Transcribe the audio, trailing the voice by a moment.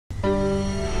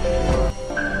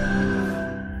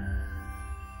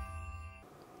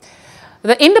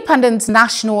The Independent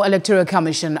National Electoral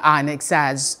Commission (INEC)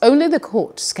 says only the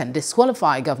courts can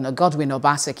disqualify Governor Godwin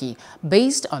Obaseki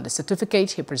based on the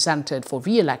certificate he presented for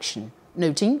re-election,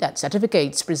 noting that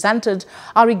certificates presented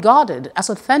are regarded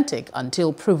as authentic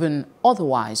until proven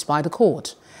otherwise by the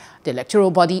court. The electoral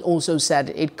body also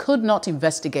said it could not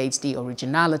investigate the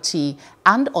originality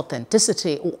and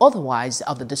authenticity or otherwise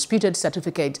of the disputed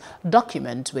certificate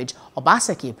document which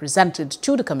Obaseki presented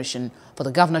to the Commission for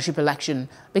the governorship election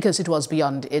because it was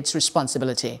beyond its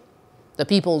responsibility. The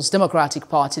People's Democratic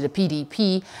Party, the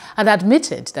PDP, had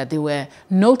admitted that there were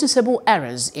noticeable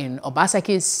errors in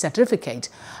Obaseki's certificate,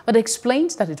 but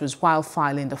explained that it was while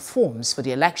filing the forms for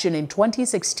the election in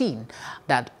 2016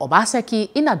 that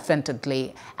Obaseki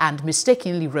inadvertently and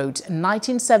mistakenly wrote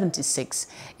 1976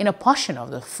 in a portion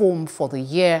of the form for the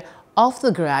year of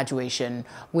the graduation,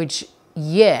 which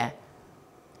year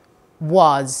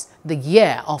was the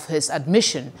year of his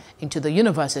admission into the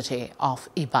University of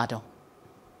Ibadan.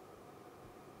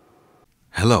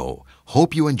 Hello,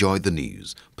 hope you enjoyed the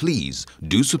news. Please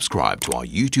do subscribe to our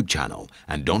YouTube channel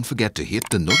and don't forget to hit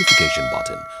the notification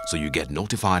button so you get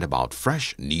notified about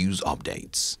fresh news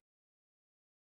updates.